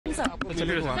sir?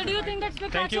 So do you think that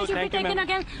strict action should be taken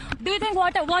again? Do you think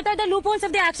what are the loopholes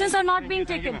if the actions are not being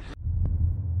taken?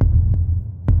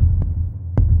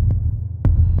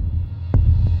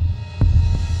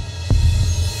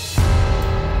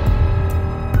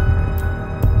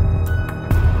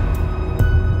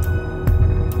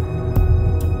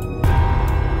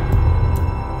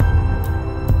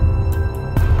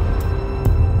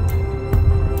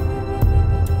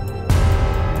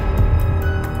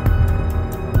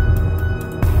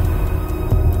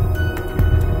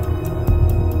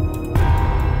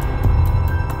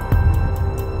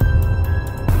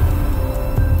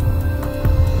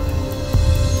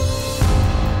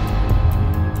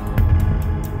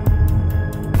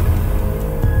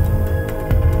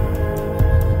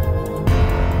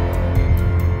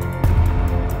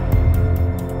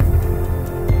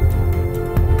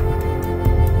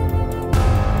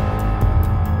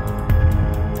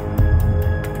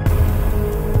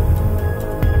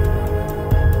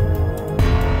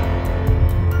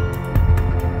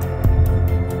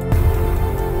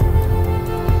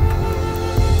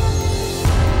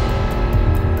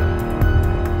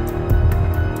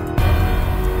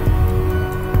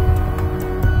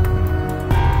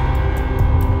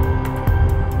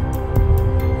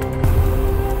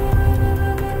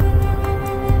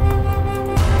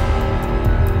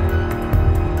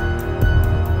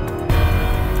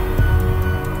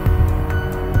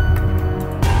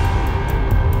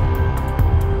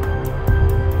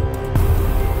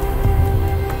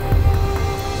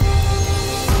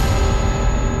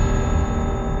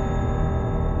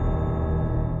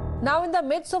 Now, in the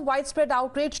midst of widespread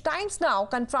outrage, Times Now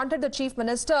confronted the Chief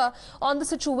Minister on the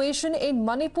situation in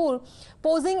Manipur,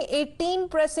 posing 18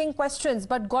 pressing questions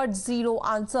but got zero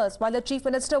answers. While the Chief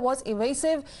Minister was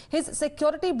evasive, his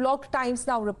security blocked Times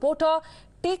Now reporter.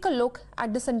 Take a look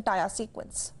at this entire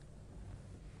sequence.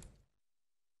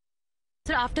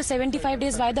 Sir, after 75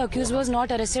 days, why the accused was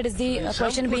not arrested is the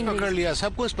question being raised.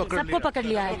 सबको पकड़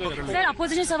लिया है. Sir,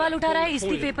 opposition सवाल उठा रहा है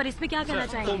इस्तीफे पर. इस पे क्या कहना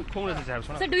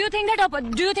चाहेंगे? Sir, do you think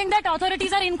that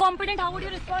authorities are incompetent? How would you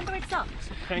respond to it, sir?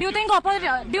 Do you think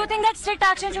that strict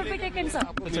action should be taken, sir?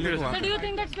 Sir, do you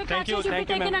think that strict action should be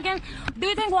taken again? Do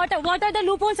you think what are the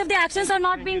loopholes if the actions are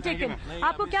not being taken?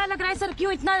 आपको क्या लग रहा है sir,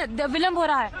 क्यों इतना विलंब हो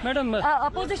रहा है? Madam,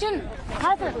 opposition.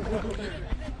 हाँ सर.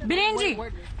 बीरेन जी,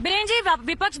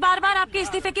 विपक्ष बार-बार आपके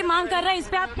इस्तीफे की मांग कर रहा है. इस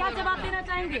पे आप क्या जवाब देना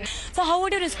चाहेंगे? So how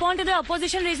would you respond to the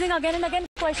opposition raising again and again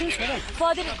questions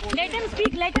for the? Let him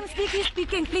speak. He's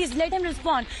speaking. Please let him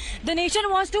respond. The nation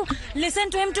wants to listen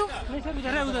to him.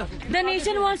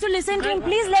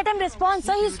 Please let him respond.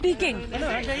 Sir, he's speaking.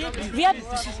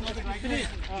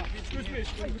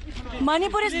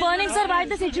 Manipur is burning, sir. Why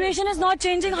the situation is not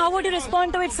changing? How would you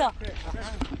respond to it, sir?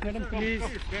 Madam, please.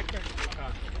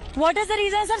 What is the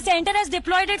reason, sir? Center has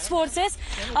deployed its forces.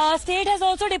 State has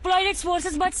also deployed its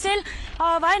forces, but still,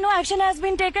 why no action has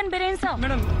been taken, Biren sir?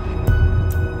 Madam.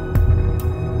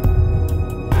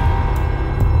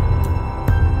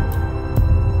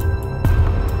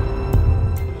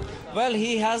 Well,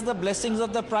 he has the blessings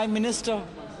of the Prime Minister,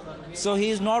 so he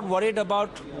is not worried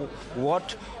about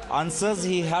what answers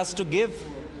he has to give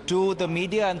to the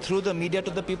media and through the media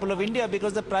to the people of India,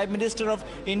 because the Prime Minister of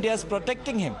India is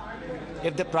protecting him.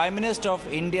 If the Prime Minister of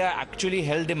India actually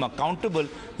held him accountable,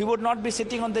 he would not be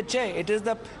sitting on the chair. It is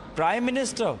the Prime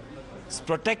Minister's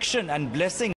protection and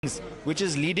blessings which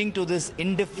is leading to this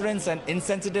indifference and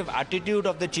insensitive attitude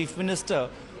of the Chief Minister,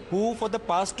 who for the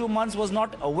past 2 months was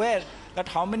not aware that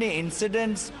how many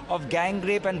incidents of gang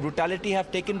rape and brutality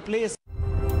have taken place.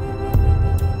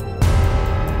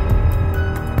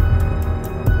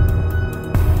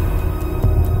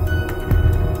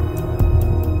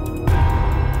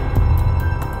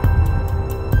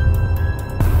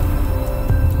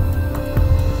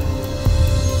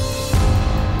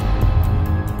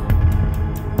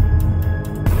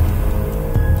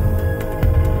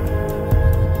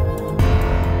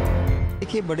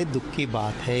 देखिए, बड़े दुख की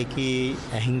बात है कि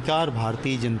अहंकार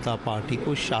Bharatiya Janata party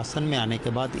को शासन में आने के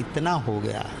बाद इतना हो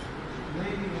गया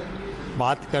है।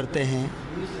 बात करते हैं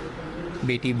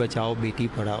बेटी बचाओ बेटी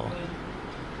पढ़ाओ,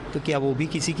 तो क्या वो भी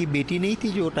किसी की बेटी नहीं थी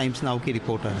जो टाइम्स नाउ की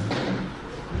रिपोर्टर है?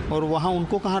 और वहाँ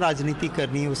उनको कहाँ राजनीति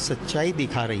करनी है, वो सच्चाई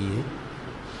दिखा रही है।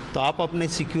 तो आप अपने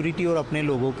सिक्योरिटी और अपने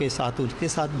लोगों के साथ उसके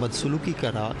साथ बदसलूकी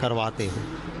करवाते हो।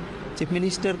 चीफ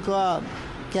मिनिस्टर का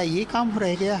क्या ये काम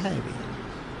रह गया है अभी?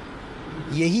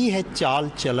 यही है चाल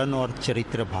चलन और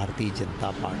चरित्र भारतीय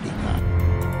जनता पार्टी का।